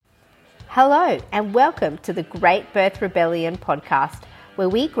Hello and welcome to the Great Birth Rebellion podcast, where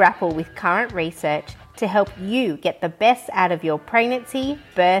we grapple with current research to help you get the best out of your pregnancy,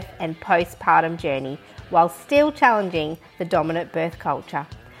 birth and postpartum journey while still challenging the dominant birth culture.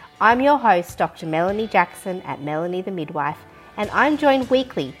 I'm your host, Dr. Melanie Jackson at Melanie the Midwife, and I'm joined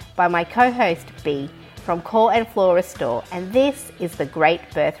weekly by my co-host B from Core and Flora Store, and this is the Great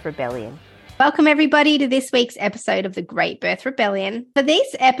Birth Rebellion. Welcome everybody to this week's episode of the Great Birth Rebellion. For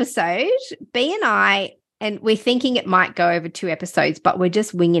this episode, B and we're thinking it might go over 2 episodes, but we're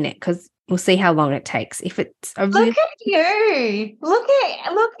just winging it because we'll see how long it takes. If it's a Look at you. Look at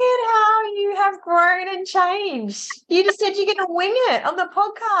how you have grown and changed. You just said you're going to wing it on the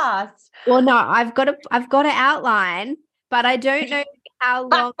podcast. Well, no, I've got to outline, but I don't know how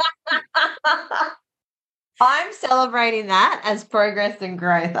long. I'm celebrating that as progress and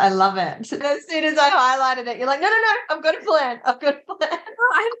growth. I love it. As soon as I highlighted it, you're like, no, I've got a plan. I've got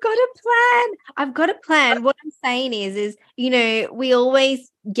a plan. What I'm saying is, we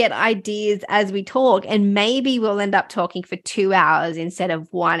always get ideas as we talk, and maybe we'll end up talking for 2 hours instead of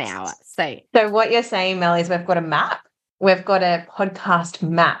 1 hour. So what you're saying, Mel, is we've got a map. We've got a podcast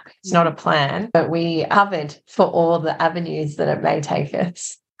map. It's not a plan, but we covered for all the avenues that it may take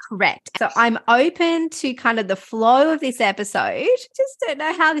us. Correct. So I'm open to kind of the flow of this episode. Just don't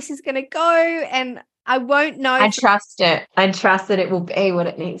know how this is going to go, and I won't know. I trust it. I trust that it will be what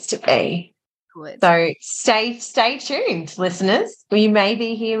it needs to be. Good. So stay tuned, listeners. You may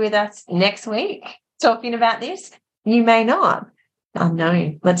be here with us next week talking about this. You may not.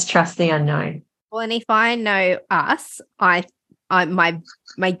 Unknown. Let's trust the unknown. Well, and if I know us, my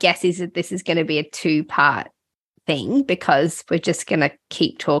guess is that this is going to be a 2-part thing because we're just going to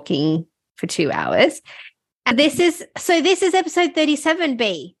keep talking for 2 hours. And this is episode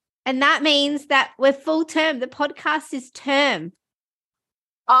 37B, and that means that we're full term. The podcast is term.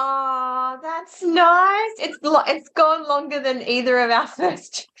 Oh, that's nice. It's gone longer than either of our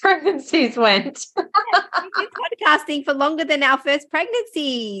first pregnancies went. We've been podcasting for longer than our first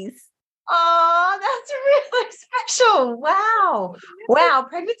pregnancies. Oh, that's really special. Wow.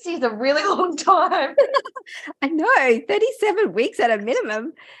 Pregnancy is a really long time. I know, 37 weeks at a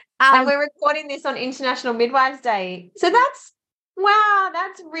minimum. And we're recording this on International Midwives Day. So that's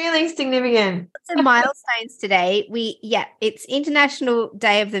really significant. Some milestones today. It's International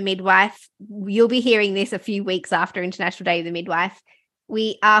Day of the Midwife. You'll be hearing this a few weeks after International Day of the Midwife.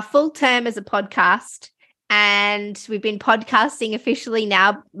 We are full term as a podcast, and we've been podcasting officially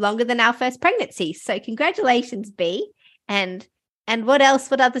now longer than our first pregnancy. So congratulations, B. And what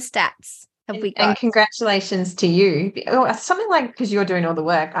else? What other stats have we got? And congratulations to you. Something like, because you're doing all the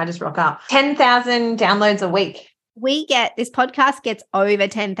work, I just rock up. 10,000 downloads a week. This podcast gets over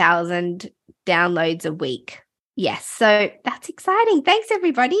 10,000 downloads a week. Yes. So that's exciting. Thanks,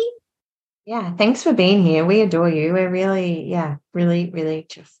 everybody. Yeah. Thanks for being here. We adore you. We're really, really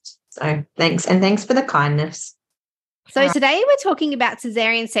just. So thanks. And thanks for the kindness. So today we're talking about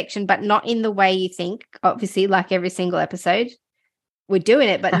cesarean section, but not in the way you think, obviously, like every single episode. We're doing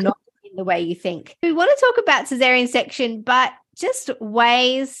it, but not in the way you think. We want to talk about cesarean section, but just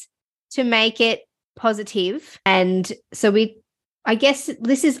ways to make it positive. And so I guess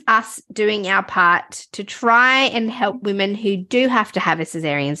this is us doing our part to try and help women who do have to have a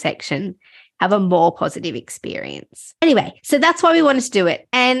cesarean section have a more positive experience. Anyway, so that's why we wanted to do it.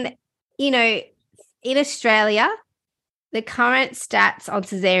 And, in Australia, the current stats on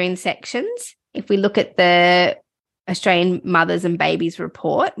cesarean sections, if we look at the Australian Mothers and Babies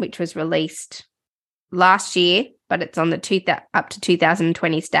report, which was released last year, but it's on the up to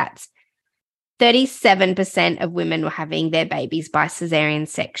 2020 stats, 37% of women were having their babies by cesarean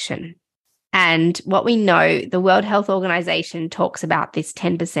section. And what we know, the World Health Organization talks about this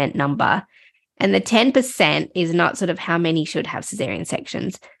 10% number. And the 10% is not sort of how many should have cesarean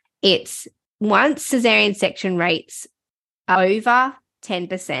sections. It's once cesarean section rates are over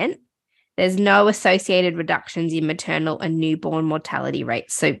 10%, there's no associated reductions in maternal and newborn mortality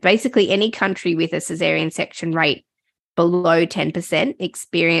rates. So basically any country with a cesarean section rate below 10%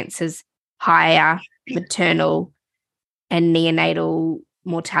 experiences higher maternal and neonatal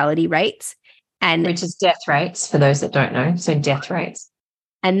mortality rates. Which is death rates, for those that don't know. So death rates.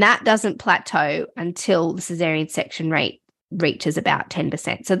 And that doesn't plateau until the cesarean section rate reaches about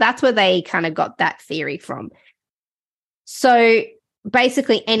 10%. So that's where they kind of got that theory from. So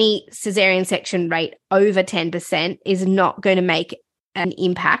basically any cesarean section rate over 10% is not going to make an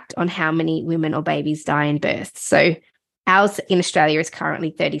impact on how many women or babies die in birth. So ours in Australia is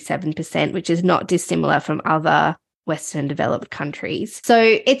currently 37%, which is not dissimilar from other Western developed countries.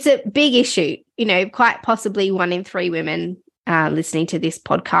 So it's a big issue, quite possibly 1 in 3 women listening to this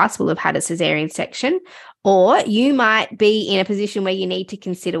podcast will have had a cesarean section, or you might be in a position where you need to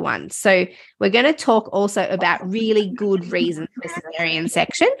consider one. So we're going to talk also about really good reasons for cesarean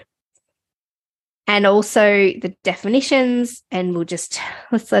section, and also the definitions, and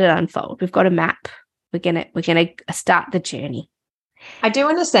let's let it unfold. We've got a map. We're gonna start the journey. I do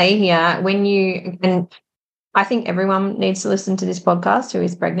want to say here, and I think everyone needs to listen to this podcast who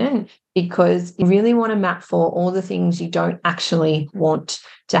is pregnant, because you really want to map for all the things you don't actually want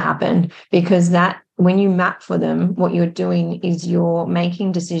to happen, because that when you map for them, what you're doing is you're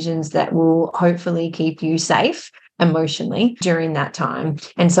making decisions that will hopefully keep you safe emotionally during that time.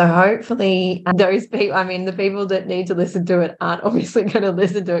 And so hopefully those people, I mean, the people that need to listen to it aren't obviously going to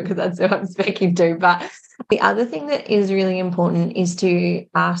listen to it because that's who I'm speaking to. But the other thing that is really important is to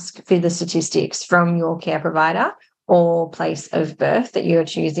ask for the statistics from your care provider or place of birth that you're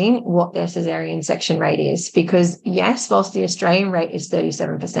choosing, what their cesarean section rate is. Because yes, whilst the Australian rate is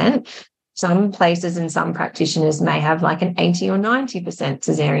 37%, some places and some practitioners may have like an 80 or 90%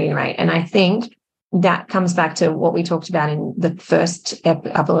 cesarean rate. And I think that comes back to what we talked about in the first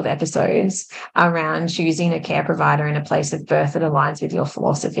couple of episodes around choosing a care provider and a place of birth that aligns with your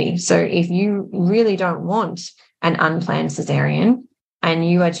philosophy. So if you really don't want an unplanned cesarean and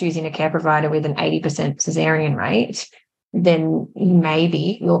you are choosing a care provider with an 80% cesarean rate, then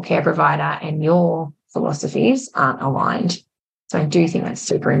maybe your care provider and your philosophies aren't aligned. So I do think that's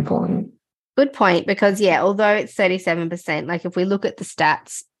super important. Good point, because although it's 37%, like if we look at the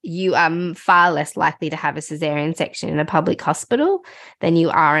stats, you are far less likely to have a cesarean section in a public hospital than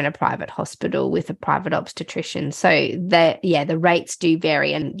you are in a private hospital with a private obstetrician. So the rates do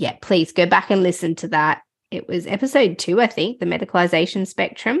vary. And please go back and listen to that. It was episode 2, I think, the medicalization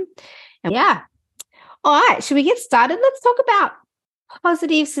spectrum. And all right, should we get started? Let's talk about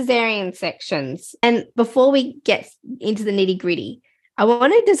positive cesarean sections. And before we get into the nitty gritty, I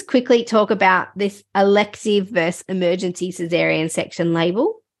want to just quickly talk about this elective versus emergency cesarean section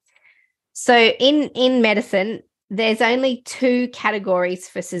label. So in medicine, there's only 2 categories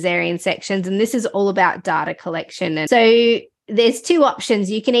for cesarean sections, and this is all about data collection. And so there's 2 options.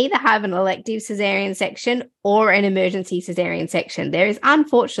 You can either have an elective cesarean section or an emergency cesarean section. There is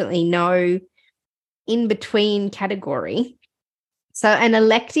unfortunately no in-between category. So an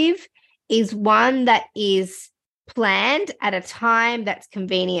elective is one that is planned at a time that's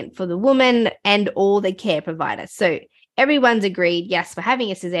convenient for the woman and all the care providers. So everyone's agreed, yes, we're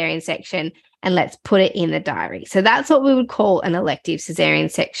having a cesarean section and let's put it in the diary. So that's what we would call an elective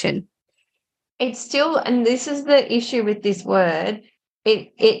cesarean section. It's still, and this is the issue with this word,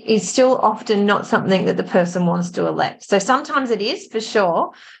 it is still often not something that the person wants to elect. So sometimes it is for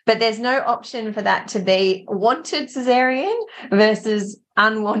sure, but there's no option for that to be wanted cesarean versus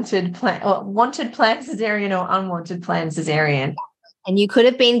unwanted or wanted planned cesarean or unwanted planned cesarean. And you could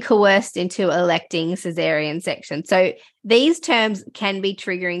have been coerced into electing cesarean section. So these terms can be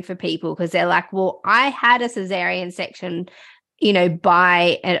triggering for people because they're like, well, I had a cesarean section,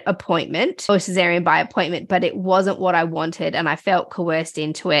 by an appointment or cesarean by appointment, but it wasn't what I wanted and I felt coerced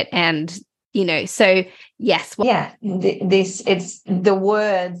into it. And, so yes. It's the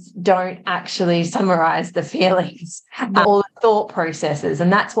words don't actually summarize the feelings or the thought processes.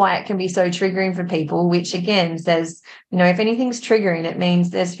 And that's why it can be so triggering for people, which again says, if anything's triggering, it means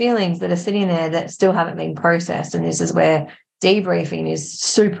there's feelings that are sitting there that still haven't been processed. And this is where debriefing is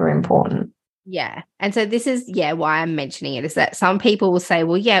super important. Yeah. And so this is, why I'm mentioning it is that some people will say,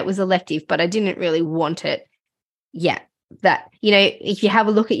 well, it was elective, but I didn't really want it. Yeah. That, if you have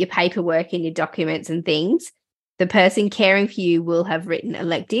a look at your paperwork and your documents and things, the person caring for you will have written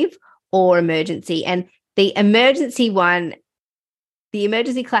elective or emergency. And the emergency one, the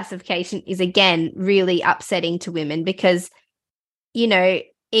emergency classification is, again, really upsetting to women because,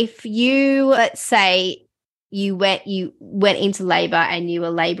 if you say you went into labor and you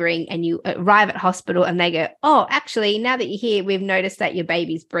were laboring and you arrive at hospital and they go, oh, actually, now that you're here, we've noticed that your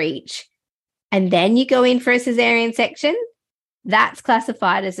baby's breech. And then you go in for a cesarean section, that's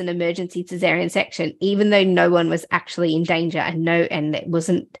classified as an emergency cesarean section, even though no one was actually in danger and it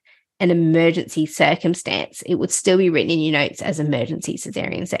wasn't an emergency circumstance. It would still be written in your notes as emergency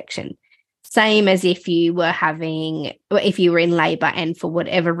cesarean section. Same as if you were in labor and for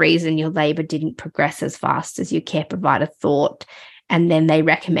whatever reason your labor didn't progress as fast as your care provider thought, and then they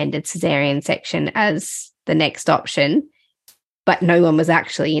recommended cesarean section as the next option, but no one was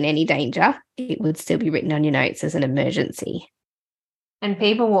actually in any danger, it would still be written on your notes as an emergency. And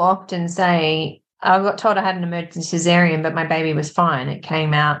people will often say, I got told I had an emergency cesarean, but my baby was fine. It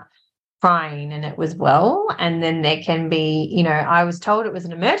came out crying and it was well. And then there can be, I was told it was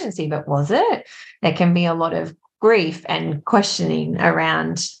an emergency, but was it? There can be a lot of grief and questioning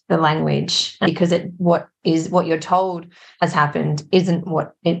around the language, because what you're told has happened isn't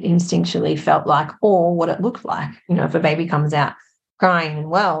what it instinctually felt like or what it looked like. You know, if a baby comes out crying and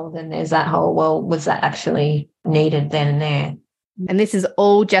well, then there's that whole, well, was that actually needed then and there? And this is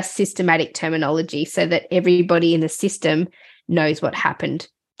all just systematic terminology so that everybody in the system knows what happened.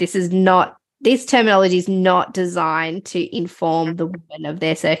 This terminology is not designed to inform the woman of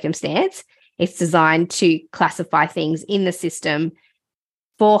their circumstance. It's designed to classify things in the system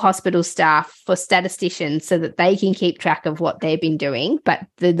for hospital staff, for statisticians, so that they can keep track of what they've been doing. But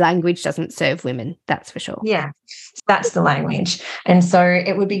the language doesn't serve women, that's for sure. Yeah, that's the language. And so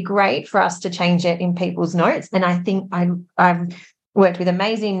it would be great for us to change it in people's notes. And I think I've worked with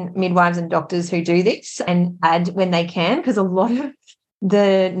amazing midwives and doctors who do this and add when they can, because a lot of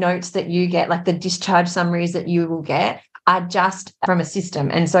the notes that you get, like the discharge summaries that you will get, are just from a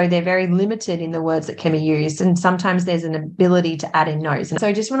system. And so they're very limited in the words that can be used. And sometimes there's an ability to add in notes. And so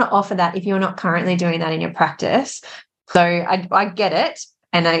I just want to offer that if you're not currently doing that in your practice. So I get it.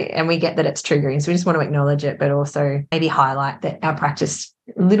 And we get that it's triggering. So we just want to acknowledge it, but also maybe highlight that our practice,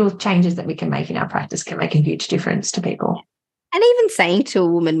 little changes that we can make in our practice can make a huge difference to people. And even saying to a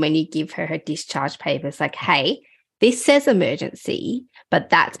woman when you give her discharge papers, like, hey, this says emergency,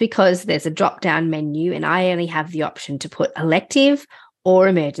 but that's because there's a drop-down menu and I only have the option to put elective or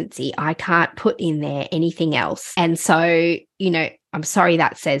emergency. I can't put in there anything else. And so, I'm sorry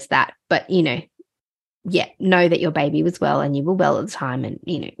that says that, but, know that your baby was well and you were well at the time. And,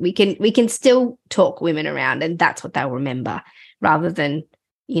 we can still talk women around, and that's what they'll remember, rather than,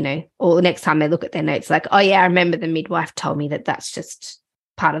 or the next time they look at their notes, like, oh yeah, I remember the midwife told me that that's just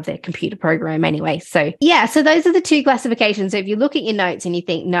part of their computer program anyway. So yeah, so those are the two classifications. So if you look at your notes and you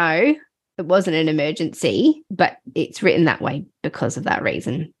think, no, it wasn't an emergency, but it's written that way because of that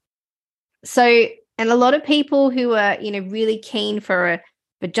reason. So, and a lot of people who are, really keen for a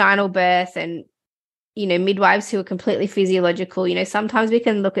vaginal birth and, midwives who are completely physiological, sometimes we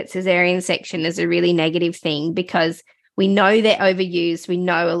can look at cesarean section as a really negative thing because we know they're overused. We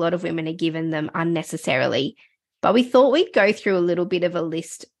know a lot of women are given them unnecessarily. But we thought we'd go through a little bit of a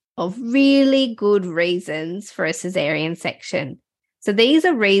list of really good reasons for a cesarean section. So these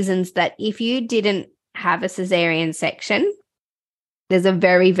are reasons that if you didn't have a cesarean section, there's a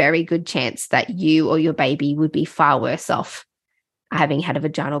very, very good chance that you or your baby would be far worse off having had a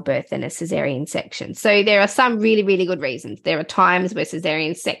vaginal birth than a cesarean section. So there are some really, really good reasons. There are times where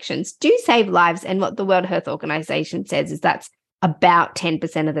cesarean sections do save lives, and what the World Health Organization says is that's about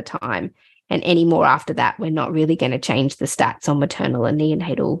 10% of the time. And any more after that, we're not really going to change the stats on maternal and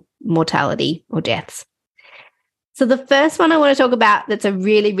neonatal mortality or deaths. So the first one I want to talk about that's a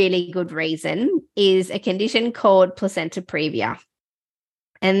really, really good reason is a condition called placenta previa.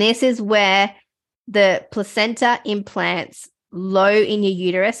 And this is where the placenta implants low in your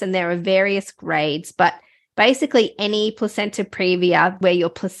uterus, and there are various grades, but basically any placenta previa where your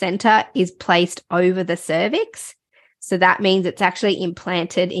placenta is placed over the cervix. So that means it's actually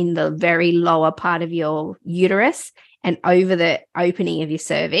implanted in the very lower part of your uterus and over the opening of your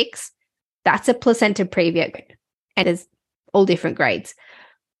cervix. That's a placenta previa, and there's all different grades.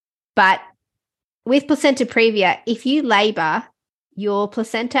 But with placenta previa, if you labor, your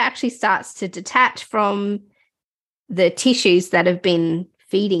placenta actually starts to detach from the tissues that have been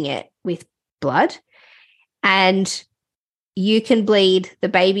feeding it with blood, and you can bleed. The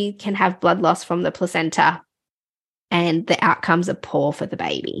baby can have blood loss from the placenta, and the outcomes are poor for the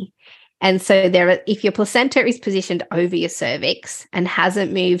baby. And so if your placenta is positioned over your cervix and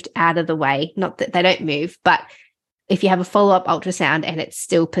hasn't moved out of the way, not that they don't move, but if you have a follow-up ultrasound and it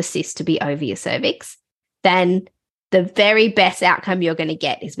still persists to be over your cervix, then the very best outcome you're going to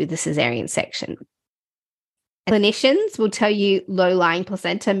get is with the cesarean section. Clinicians will tell you low-lying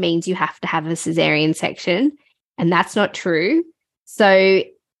placenta means you have to have a cesarean section, and that's not true. So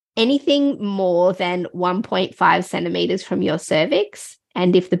anything more than 1.5 centimeters from your cervix,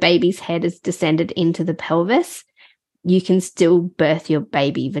 and if the baby's head is descended into the pelvis, you can still birth your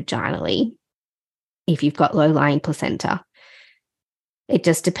baby vaginally if you've got low-lying placenta. It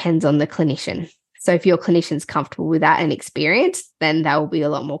just depends on the clinician. So if your clinician's comfortable with that and experienced, then they will be a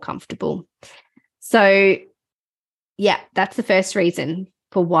lot more comfortable. So yeah, that's the first reason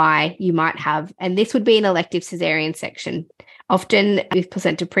for why you might have, and this would be an elective cesarean section. Often with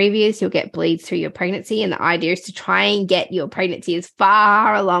placenta previas, you'll get bleeds through your pregnancy, and the idea is to try and get your pregnancy as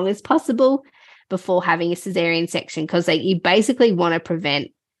far along as possible before having a cesarean section, because you basically want to prevent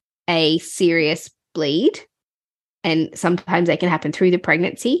a serious bleed. And sometimes they can happen through the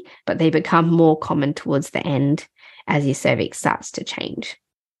pregnancy, but they become more common towards the end as your cervix starts to change.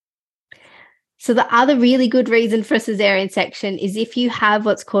 So the other really good reason for a cesarean section is if you have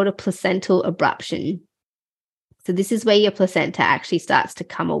what's called a placental abruption. So this is where your placenta actually starts to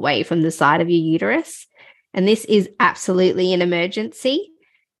come away from the side of your uterus. And this is absolutely an emergency.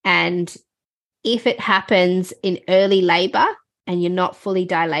 And if it happens in early labor and you're not fully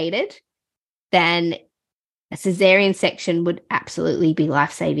dilated, then a cesarean section would absolutely be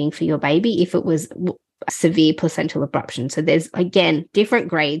life-saving for your baby if it was a severe placental abruption. So there's, again, different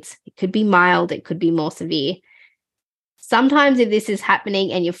grades. It could be mild, it could be more severe. Sometimes if this is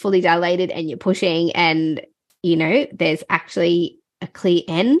happening and you're fully dilated and you're pushing and, there's actually a clear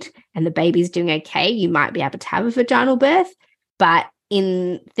end and the baby's doing okay, you might be able to have a vaginal birth. But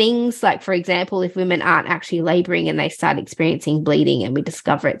in things like, for example, if women aren't actually laboring and they start experiencing bleeding and we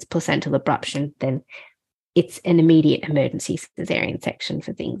discover it's placental abruption, then it's an immediate emergency cesarean section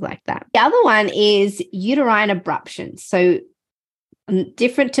for things like that. The other one is uterine abruption. So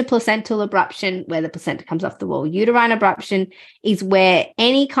different to placental abruption, where the placenta comes off the wall. Uterine abruption is where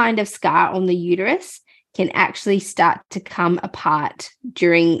any kind of scar on the uterus can actually start to come apart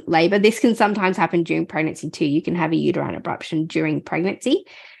during labor. This can sometimes happen during pregnancy too. You can have a uterine abruption during pregnancy.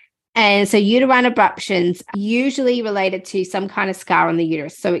 And so uterine abruptions are usually related to some kind of scar on the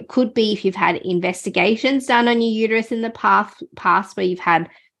uterus. So it could be if you've had investigations done on your uterus in the past where you've had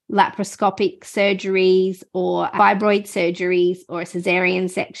laparoscopic surgeries or fibroid surgeries or a cesarean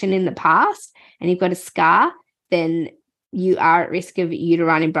section in the past, and you've got a scar, then you are at risk of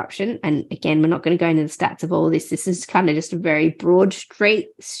uterine abruption. And again, we're not going to go into the stats of all of this. This is kind of just a very broad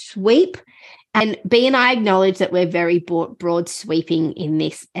sweep. And B and I acknowledge that we're very broad sweeping in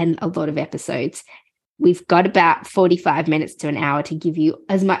this and a lot of episodes. We've got about 45 minutes to an hour to give you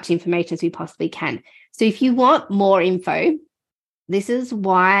as much information as we possibly can. So if you want more info, this is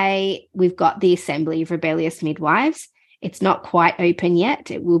why we've got the Assembly of Rebellious Midwives. It's not quite open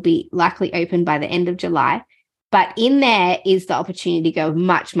yet. It will be likely open by the end of July. But in there is the opportunity to go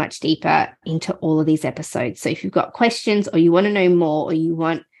much, much deeper into all of these episodes. So if you've got questions or you want to know more or you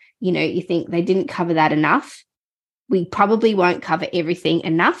want, you think they didn't cover that enough, we probably won't cover everything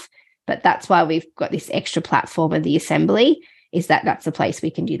enough, but that's why we've got this extra platform of the Assembly, is that that's the place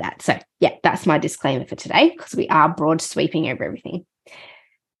we can do that. So yeah, that's my disclaimer for today, because we are broad sweeping over everything.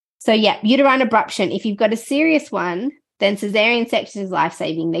 So yeah, uterine abruption, if you've got a serious one, then cesarean section is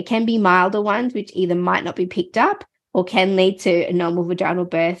life-saving. There can be milder ones, which either might not be picked up or can lead to a normal vaginal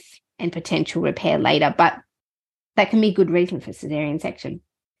birth and potential repair later, but that can be a good reason for cesarean section.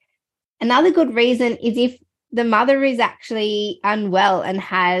 Another good reason is if the mother is actually unwell and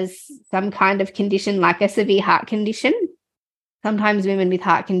has some kind of condition like a severe heart condition. Sometimes women with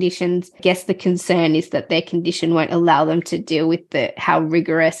heart conditions, I guess the concern is that their condition won't allow them to deal with how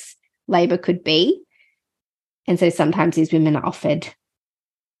rigorous labour could be. And so sometimes these women are offered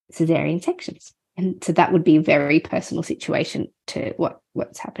cesarean sections. And so that would be a very personal situation to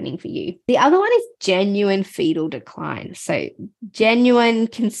what's happening for you. The other one is genuine fetal decline. So genuine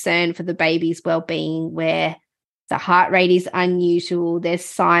concern for the baby's well-being, where the heart rate is unusual, there's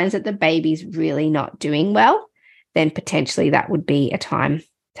signs that the baby's really not doing well, then potentially that would be a time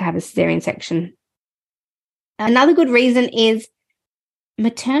to have a cesarean section. Another good reason is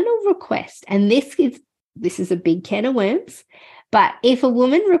maternal request. And this is a big can of worms, but if a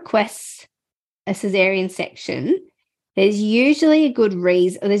woman requests a cesarean section, there's usually a good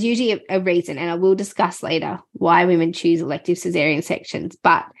reason, or there's usually a reason, and I will discuss later why women choose elective cesarean sections,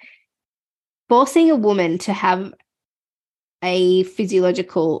 but forcing a woman to have a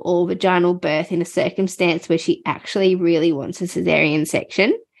physiological or vaginal birth in a circumstance where she actually really wants a cesarean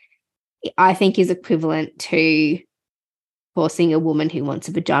section, I think is equivalent to forcing a woman who wants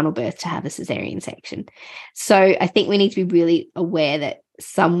a vaginal birth to have a cesarean section. So I think we need to be really aware that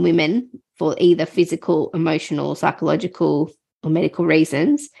some women, for either physical, emotional, psychological, or medical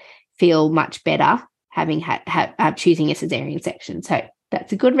reasons, feel much better having choosing a cesarean section. So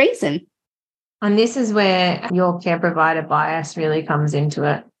that's a good reason. And this is where your care provider bias really comes into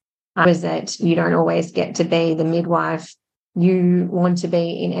it, is that you don't always get to be the midwife you want to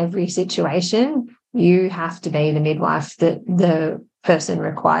be in every situation. You have to be the midwife that the person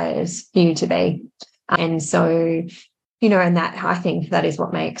requires you to be. And so, and that, I think that is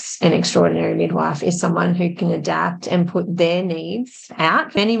what makes an extraordinary midwife, is someone who can adapt and put their needs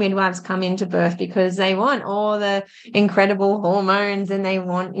out. Many midwives come into birth because they want all the incredible hormones, and they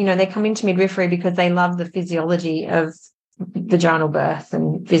want, they come into midwifery because they love the physiology of vaginal birth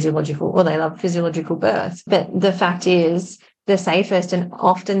and they love physiological birth. But the fact is, the safest and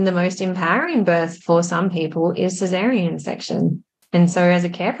often the most empowering birth for some people is cesarean section. And so as a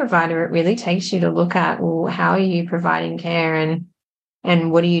care provider, it really takes you to look at, well, how are you providing care? And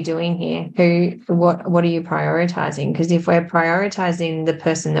And what are you doing here? What are you prioritizing? Because if we're prioritizing the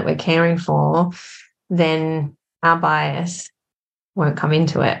person that we're caring for, then our bias won't come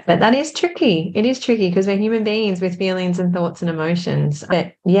into it. But that is tricky. It is tricky because we're human beings with feelings and thoughts and emotions.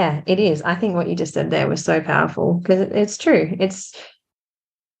 But yeah, it is. I think what you just said there was so powerful because it's true. It's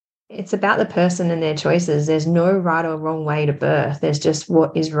about the person and their choices. There's no right or wrong way to birth. There's just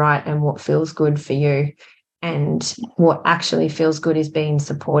what is right and what feels good for you. And what actually feels good is being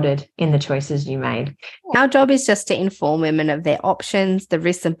supported in the choices you made. Our job is just to inform women of their options, the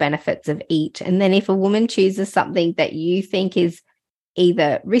risks and benefits of each. And then if a woman chooses something that you think is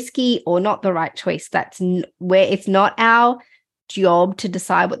either risky or not the right choice, that's where it's not our job to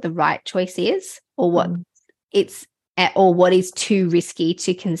decide what the right choice is or what it's or what is too risky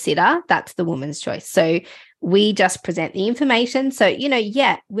to consider. That's the woman's choice. So we just present the information. So,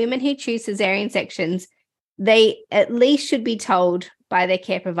 women who choose cesarean sections, they at least should be told by their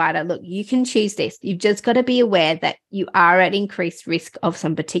care provider, look, you can choose this. You've just got to be aware that you are at increased risk of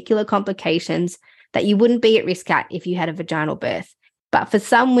some particular complications that you wouldn't be at risk at if you had a vaginal birth. But for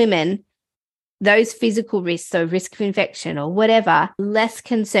some women, those physical risks, so risk of infection or whatever, less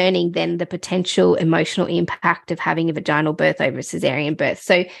concerning than the potential emotional impact of having a vaginal birth over a cesarean birth.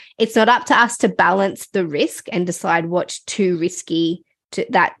 So it's not up to us to balance the risk and decide what's too risky.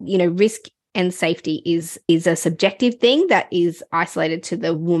 Risk and safety is a subjective thing that is isolated to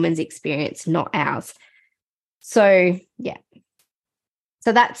the woman's experience, not ours. So, yeah.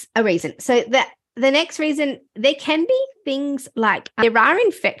 So that's a reason. So the next reason, there can be things like there are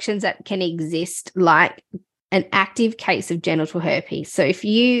infections that can exist, like an active case of genital herpes. So if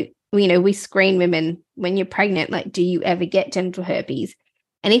we screen women when you're pregnant, like, do you ever get genital herpes?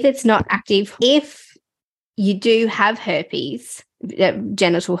 And if it's not active, if you do have herpes,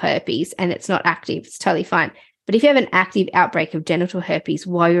 genital herpes, and it's not active, it's totally fine. But if you have an active outbreak of genital herpes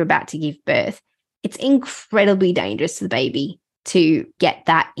while you're about to give birth, it's incredibly dangerous to the baby to get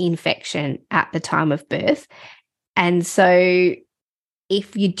that infection at the time of birth. And so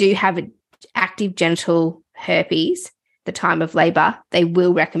if you do have an active genital herpes the time of labor, they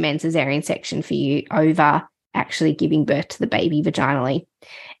will recommend cesarean section for you over actually giving birth to the baby vaginally.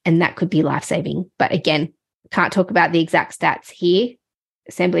 And that could be life-saving. But again, can't talk about the exact stats here.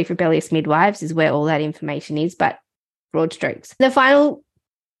 Assembly for Rebellious Midwives is where all that information is, but broad strokes. The final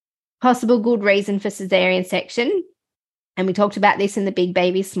possible good reason for cesarean section, and we talked about this in the Big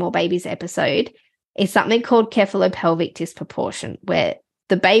Babies, Small Babies episode, is something called cephalopelvic disproportion, where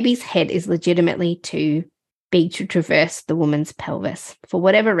the baby's head is legitimately too big to traverse the woman's pelvis for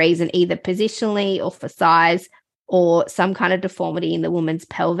whatever reason, either positionally or for size or some kind of deformity in the woman's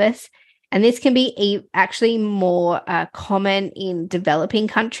pelvis. And this can be actually more common in developing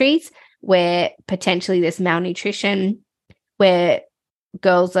countries where potentially there's malnutrition, where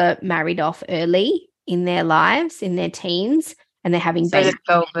girls are married off early in their lives, in their teens, and they're having babies.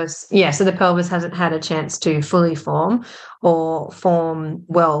 So the pelvis hasn't had a chance to fully form or form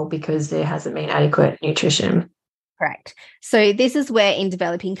well because there hasn't been adequate nutrition. Correct. So this is where in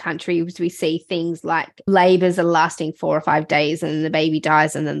developing countries we see things like labours are lasting 4 or 5 days and the baby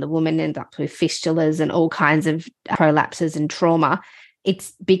dies and then the woman ends up with fistulas and all kinds of prolapses and trauma.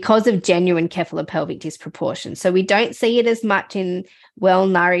 It's because of genuine cephalopelvic disproportion. So we don't see it as much in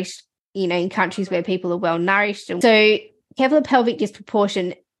well-nourished, in countries where people are well-nourished. So cephalopelvic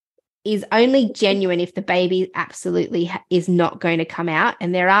disproportion is only genuine if the baby absolutely is not going to come out.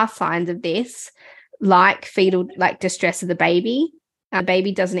 And there are signs of this, like fetal, like distress of the baby. The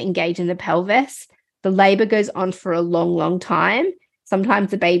baby doesn't engage in the pelvis. The labor goes on for a long, long time. Sometimes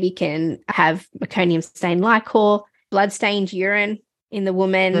the baby can have meconium stained liquor, blood stained urine in the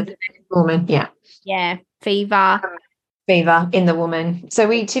woman. Yeah. Yeah. Fever in the woman. So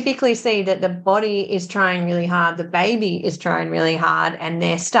we typically see that the body is trying really hard, the baby is trying really hard, and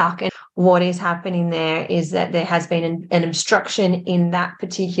they're stuck. And what is happening there is that there has been an obstruction in that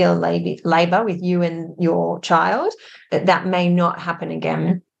particular labor with you and your child, that may not happen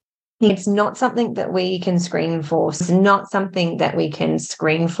again. It's not something that we can screen for. It's not something that we can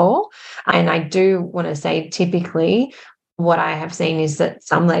screen for. And I do want to say, typically, what I have seen is that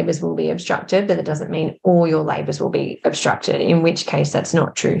some labours will be obstructed, but it doesn't mean all your labours will be obstructed, in which case that's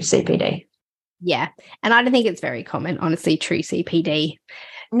not true CPD. Yeah. And I don't think it's very common, honestly, true CPD.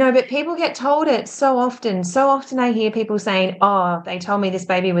 No, but people get told it so often. So often I hear people saying, oh, they told me this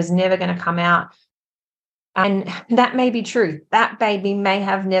baby was never going to come out. And that may be true. That baby may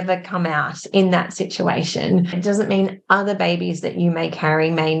have never come out in that situation. It doesn't mean other babies that you may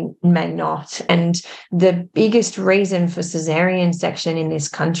carry may not. And the biggest reason for cesarean section in this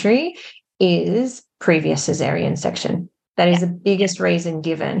country is previous cesarean section. That is the biggest reason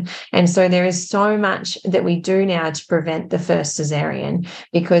given. And so there is so much that we do now to prevent the first cesarean,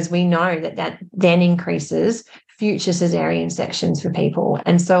 because we know that then increases future cesarean sections for people.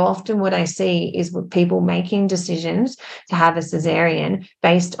 And so often what I see is with people making decisions to have a cesarean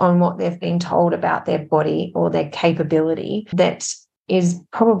based on what they've been told about their body or their capability that is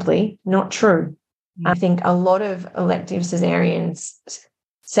probably not true. I think a lot of elective cesareans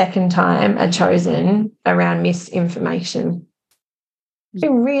second time are chosen around misinformation. Be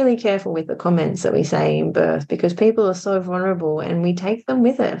really careful with the comments that we say in birth, because people are so vulnerable and we take them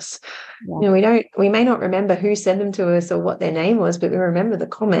with us. You know, we may not remember who said them to us or what their name was, but we remember the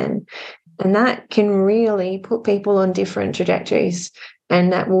comment. And that can really put people on different trajectories,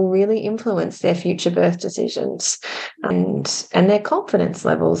 and that will really influence their future birth decisions and their confidence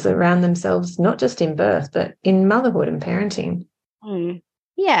levels around themselves, not just in birth, but in motherhood and parenting.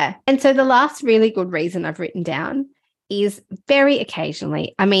 Yeah. And so the last really good reason I've written down is very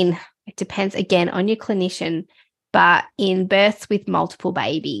occasionally, I mean, it depends again on your clinician, but in births with multiple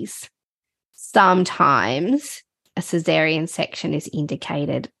babies, sometimes a cesarean section is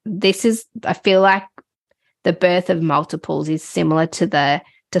indicated. I feel like the birth of multiples is similar to the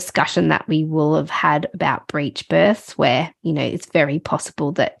discussion that we will have had about breech births, where, you know, it's very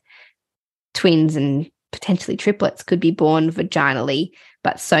possible that twins and potentially triplets could be born vaginally,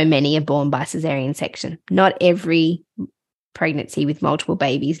 but so many are born by cesarean section. Not every pregnancy with multiple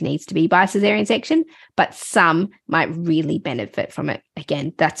babies needs to be by cesarean section, but some might really benefit from it.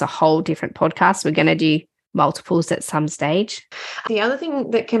 Again, that's a whole different podcast. We're going to do multiples at some stage. The other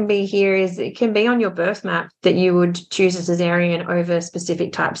thing that can be here is it can be on your birth map that you would choose a cesarean over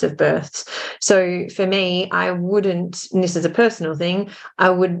specific types of births. So for me, I wouldn't, and this is a personal thing,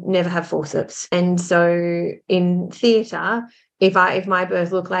 I would never have forceps. And so in theatre, if my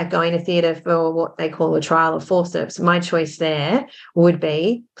birth looked like going to theatre for what they call a trial of forceps, my choice there would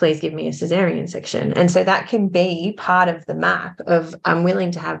be, please give me a cesarean section. And so that can be part of the map of, I'm willing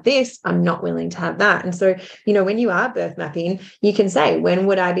to have this, I'm not willing to have that. And so, you know, when you are birth mapping, you can say, when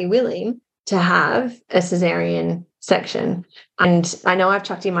would I be willing to have a cesarean section? And I know I've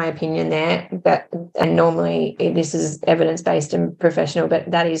chucked in my opinion there, and normally this is evidence-based and professional,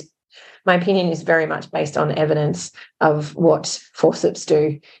 but that is, my opinion is very much based on evidence of what forceps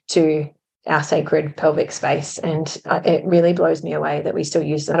do to our sacred pelvic space. And it really blows me away that we still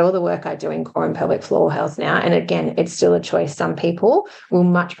use that. All the work I do in core and pelvic floor health now, and again, it's still a choice. Some people will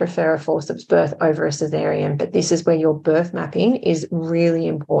much prefer a forceps birth over a cesarean, but this is where your birth mapping is really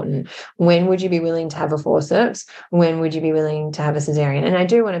important. When would you be willing to have a forceps? When would you be willing to have a cesarean? And I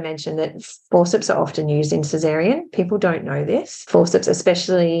do want to mention that forceps are often used in cesarean. People don't know this. Forceps,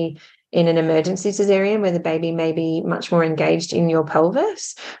 especially in an emergency cesarean where the baby may be much more engaged in your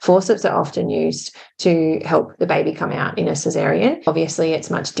pelvis, forceps are often used to help the baby come out in a cesarean. Obviously, it's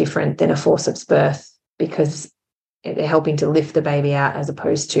much different than a forceps birth because they're helping to lift the baby out as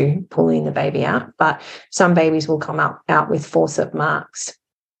opposed to pulling the baby out. But some babies will come out with forceps marks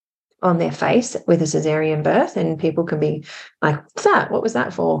on their face with a cesarean birth, and people can be like, what's that? What was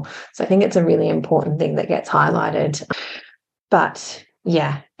that for? So I think it's a really important thing that gets highlighted. But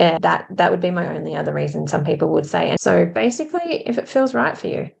yeah, that would be my only other reason, some people would say. And so basically, if it feels right for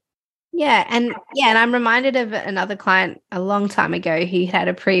you. Yeah, and I'm reminded of another client a long time ago who had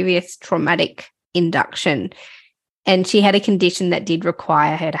a previous traumatic induction, and she had a condition that did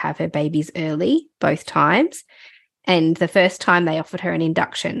require her to have her babies early, both times. And the first time they offered her an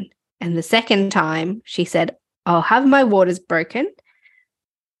induction, and the second time she said, I'll have my waters broken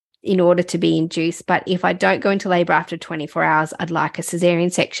in order to be induced, but if I don't go into labor after 24 hours, I'd like a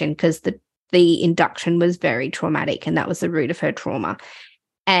cesarean section, because the induction was very traumatic and that was the root of her trauma.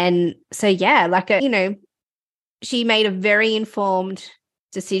 And so, yeah, she made a very informed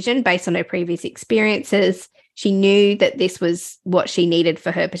decision based on her previous experiences. She knew that this was what she needed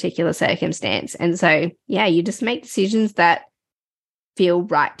for her particular circumstance. And so, yeah, you just make decisions that feel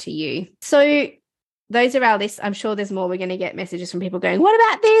right to you. So those are our lists. I'm sure there's more. We're going to get messages from people going, what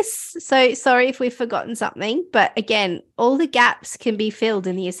about this? So sorry if we've forgotten something. But again, all the gaps can be filled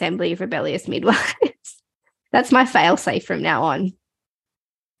in the Assembly of Rebellious Midwives. That's my fail-safe from now on.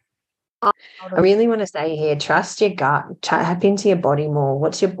 I really want to say here, trust your gut, tap into your body more.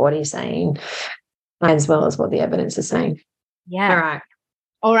 What's your body saying, as well as what the evidence is saying? Yeah.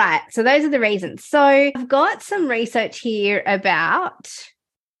 All right. So those are the reasons. So I've got some research here about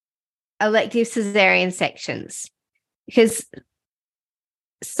elective cesarean sections, because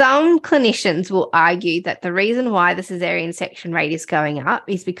some clinicians will argue that the reason why the cesarean section rate is going up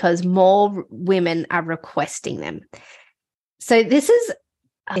is because more women are requesting them. So this is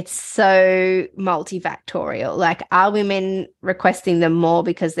It's so multifactorial. Like, are women requesting them more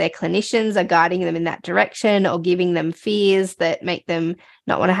because their clinicians are guiding them in that direction, or giving them fears that make them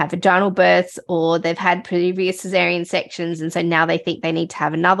not want to have vaginal births, or they've had previous cesarean sections and so now they think they need to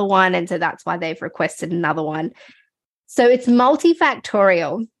have another one, and so that's why they've requested another one. So it's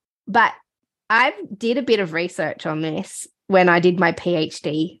multifactorial, but I did a bit of research on this when I did my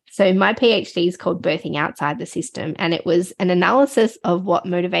PhD. So my PhD is called Birthing Outside the System, and it was an analysis of what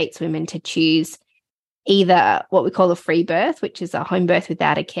motivates women to choose either what we call a free birth, which is a home birth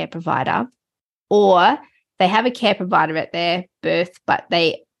without a care provider, or they have a care provider at their birth, but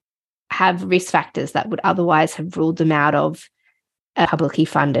they have risk factors that would otherwise have ruled them out of a publicly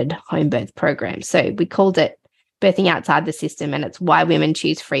funded home birth program. So we called it Birthing Outside the System, and it's why women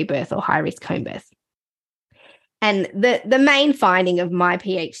choose free birth or high-risk home birth. And the main finding of my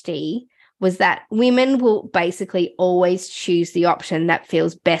PhD was that women will basically always choose the option that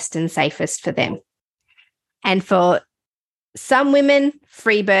feels best and safest for them. And for some women,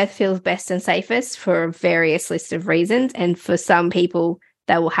 free birth feels best and safest for a various list of reasons. And for some people,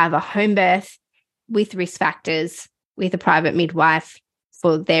 they will have a home birth with risk factors, with a private midwife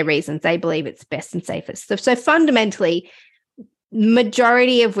for their reasons. They believe it's best and safest. So fundamentally,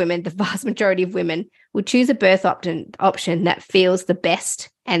 the vast majority of women will choose a birth option that feels the best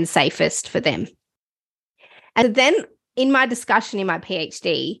and safest for them. And then in my discussion in my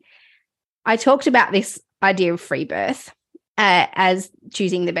PhD, I talked about this idea of free birth as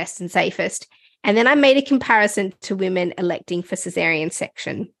choosing the best and safest. And then I made a comparison to women electing for cesarean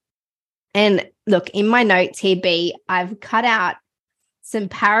section. And look, in my notes here, B, I've cut out some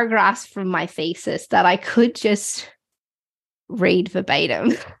paragraphs from my thesis that I could just read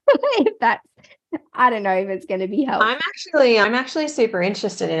verbatim. I don't know if it's going to be helpful. I'm actually super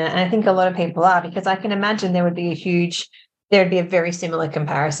interested in it, and I think a lot of people are, because I can imagine there would be a very similar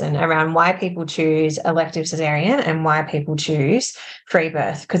comparison around why people choose elective cesarean and why people choose free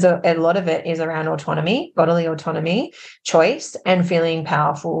birth, because a lot of it is around autonomy, bodily autonomy, choice, and feeling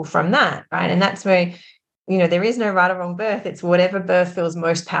powerful from that, right? And that's where, there is no right or wrong birth. It's whatever birth feels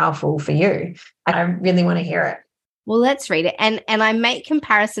most powerful for you. I really want to hear it. Well, let's read it. And I make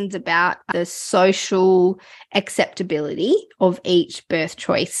comparisons about the social acceptability of each birth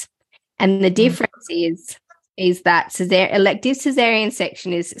choice. And the difference is that elective cesarean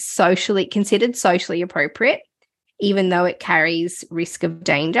section is considered socially appropriate, even though it carries risk of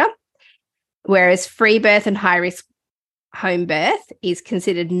danger, whereas free birth and high-risk home birth is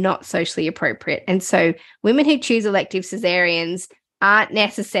considered not socially appropriate. And so women who choose elective cesareans aren't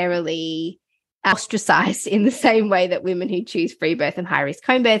necessarily ostracized in the same way that women who choose free birth and high-risk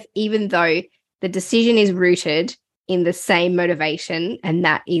home birth, even though the decision is rooted in the same motivation, and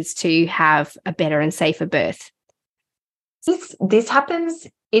that is to have a better and safer birth. This happens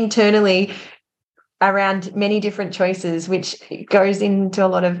internally around many different choices, which goes into a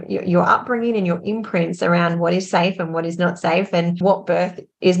lot of your upbringing and your imprints around what is safe and what is not safe, and what birth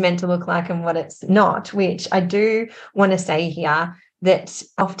is meant to look like and what it's not, which I do want to say here that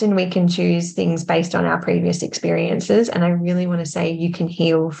often we can choose things based on our previous experiences. And I really want to say you can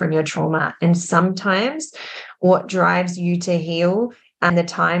heal from your trauma. And sometimes what drives you to heal and the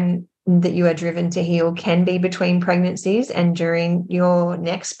time that you are driven to heal can be between pregnancies and during your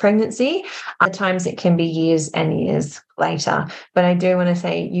next pregnancy. Other times it can be years and years later. But I do want to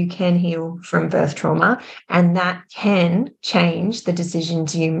say you can heal from birth trauma, and that can change the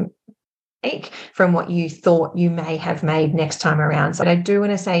decisions you make from what you thought you may have made next time around. So I do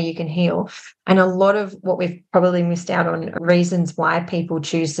want to say you can heal. And a lot of what we've probably missed out on reasons why people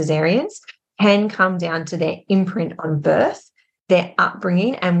choose cesareans can come down to their imprint on birth, their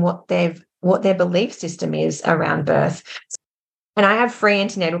upbringing, and what their belief system is around birth. And I have free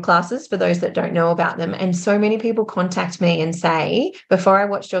antenatal classes for those that don't know about them. And so many people contact me and say, before I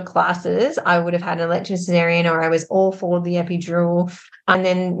watched your classes, I would have had an elective cesarean, or I was all for the epidural. And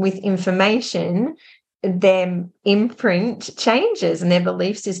then with information, their imprint changes and their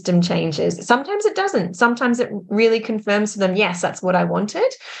belief system changes. Sometimes it doesn't. Sometimes it really confirms to them, yes, that's what I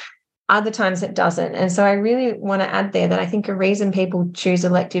wanted. Other times it doesn't. And so I really want to add there that I think a reason people choose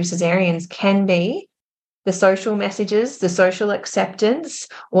elective cesareans can be the social messages, the social acceptance,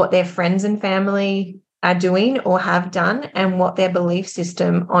 what their friends and family are doing or have done, and what their belief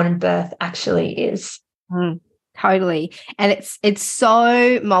system on birth actually is. Totally. And it's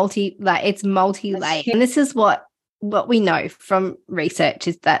so multi-layered. And this is what we know from research,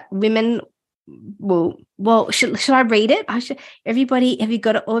 is that women will should I read it? Everybody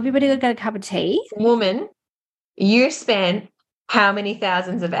got a cup of tea? Woman, you spent how many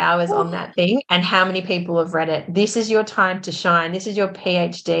thousands of hours on that thing and how many people have read it. This is your time to shine. This is your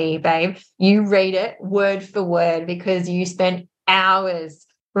PhD, babe. You read it word for word because you spent hours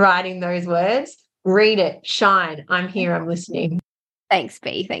writing those words. Read it, shine. I'm here, I'm listening. Thanks,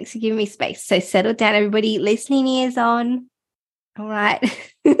 B. Thanks for giving me space. So settle down, everybody. Listening ears on. All right.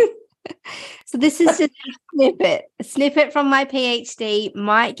 So this is just a snippet from my PhD.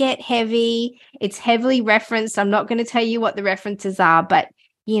 Might get heavy. It's heavily referenced. I'm not going to tell you what the references are, but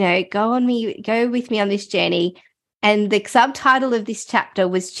go with me on this journey. And the subtitle of this chapter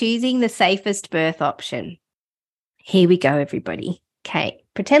was Choosing the Safest Birth Option. Here we go, everybody. Okay.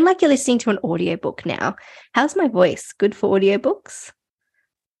 Pretend like you're listening to an audiobook now. How's my voice? Good for audiobooks?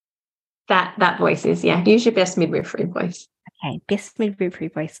 That voice is, yeah. Use your best midwifery voice. Okay, best midwifery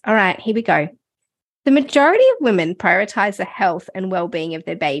voice. All right, here we go. The majority of women prioritize the health and well-being of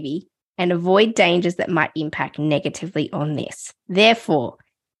their baby and avoid dangers that might impact negatively on this. Therefore,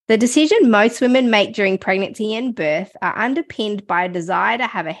 the decision most women make during pregnancy and birth are underpinned by a desire to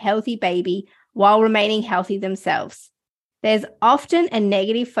have a healthy baby while remaining healthy themselves. There's often a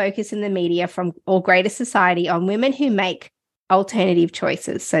negative focus in the media or greater society on women who make alternative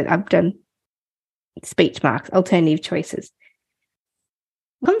choices. So I've done speech marks, alternative choices.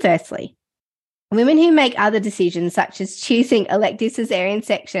 Conversely, women who make other decisions, such as choosing elective caesarean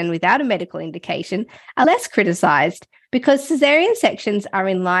section without a medical indication, are less criticised because caesarean sections are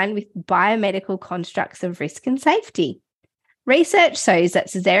in line with biomedical constructs of risk and safety. Research shows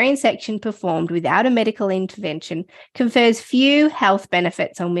that caesarean section performed without a medical intervention confers few health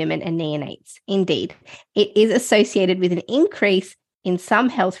benefits on women and neonates. Indeed, it is associated with an increase in some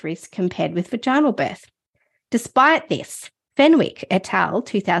health risks compared with vaginal birth. Despite this, Fenwick et al.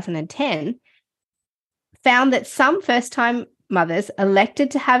 2010 found that some first-time mothers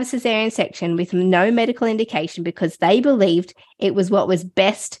elected to have a caesarean section with no medical indication because they believed it was what was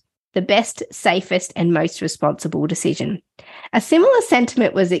the best, safest, and most responsible decision. A similar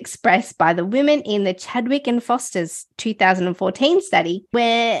sentiment was expressed by the women in the Chadwick and Foster's 2014 study,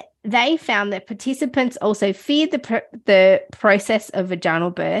 where they found that participants also feared the process of vaginal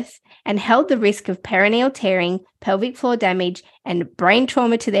birth and held the risk of perineal tearing, pelvic floor damage, and brain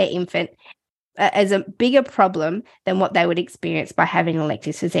trauma to their infant as a bigger problem than what they would experience by having an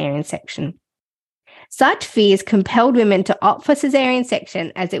elective caesarean section. Such fears compelled women to opt for caesarean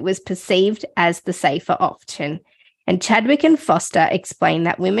section as it was perceived as the safer option. And Chadwick and Foster explained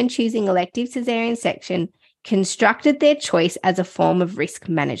that women choosing elective caesarean section constructed their choice as a form of risk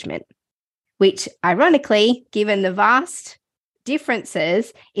management, which ironically, given the vast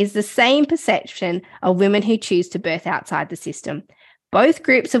differences, is the same perception of women who choose to birth outside the system. Both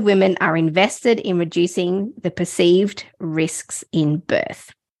groups of women are invested in reducing the perceived risks in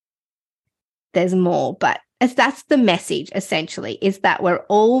birth. There's more, but that's the message, essentially, is that we're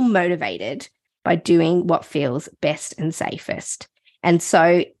all motivated by doing what feels best and safest. And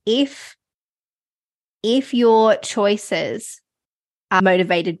so if your choices are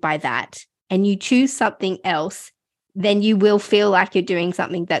motivated by that and you choose something else, then you will feel like you're doing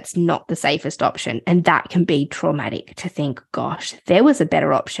something that's not the safest option. And that can be traumatic to think, gosh, there was a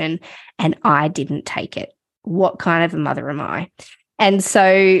better option and I didn't take it. What kind of a mother am I? And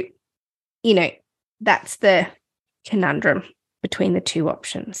so, that's the conundrum between the two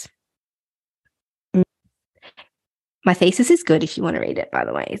options. My thesis is good if you want to read it, by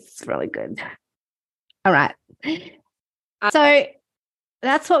the way. It's really good. All right. So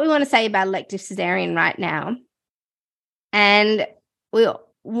that's what we want to say about elective caesarean right now. And we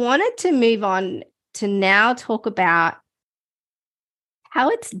wanted to move on to now talk about how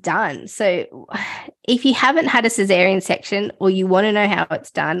it's done. So if you haven't had a caesarean section or you want to know how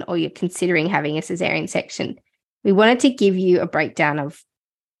it's done or you're considering having a caesarean section, we wanted to give you a breakdown of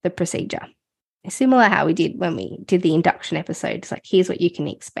the procedure. Similar how we did when we did the induction episode. It's like, here's what you can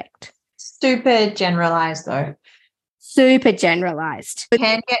expect. Super generalized though. Super generalized.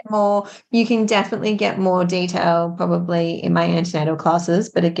 You can definitely get more detail probably in my antenatal classes,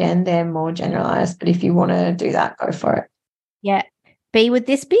 but again, they're more generalized. But if you want to do that, go for it. Yeah. B, would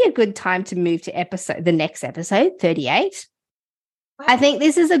this be a good time to move to the next episode, 38? Wow. I think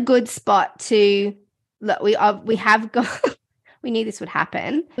this is a good spot to look. We have got. We knew this would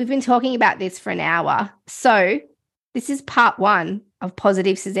happen. We've been talking about this for an hour. So this is part 1 of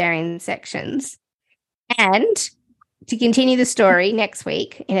positive caesarean sections. And to continue the story next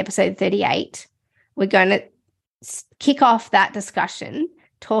week in episode 38, we're going to kick off that discussion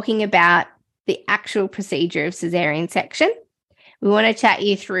talking about the actual procedure of caesarean section. We want to chat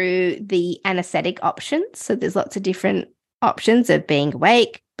you through the anesthetic options. So there's lots of different options of being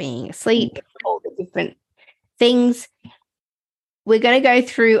awake, being asleep, all the different things. we're going to go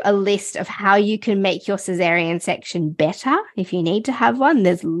through a list of how you can make your cesarean section better if you need to have one.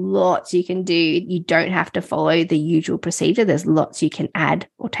 There's lots you can do. You don't have to follow the usual procedure. There's lots you can add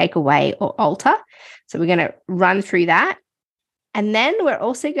or take away or alter. So we're going to run through that. And then we're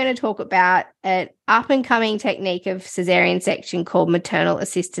also going to talk about an up-and-coming technique of cesarean section called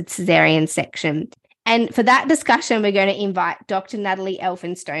maternal-assisted cesarean section. And for that discussion, we're going to invite Dr. Natalie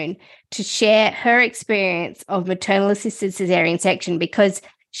Elphinstone to share her experience of maternal-assisted cesarean section because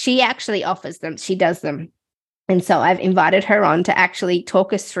she actually offers them. She does them. And so I've invited her on to actually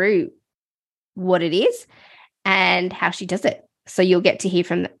talk us through what it is and how she does it. So you'll get to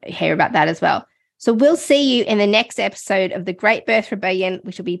hear about that as well. So we'll see you in the next episode of The Great Birth Rebellion,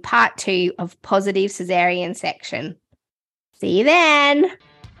 which will be part 2 of positive cesarean section. See you then.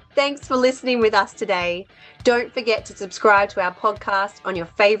 Thanks for listening with us today. Don't forget to subscribe to our podcast on your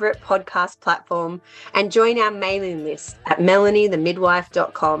favorite podcast platform and join our mailing list at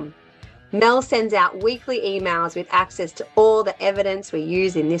melaniethemidwife.com. Mel sends out weekly emails with access to all the evidence we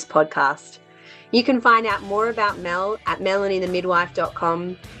use in this podcast. You can find out more about Mel at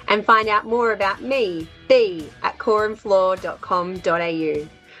melaniethemidwife.com and find out more about me, B, at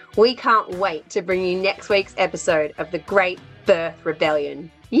coreandfloor.com.au. We can't wait to bring you next week's episode of The Great Birth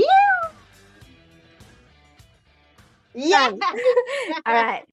Rebellion. Yeah! Yeah! All right.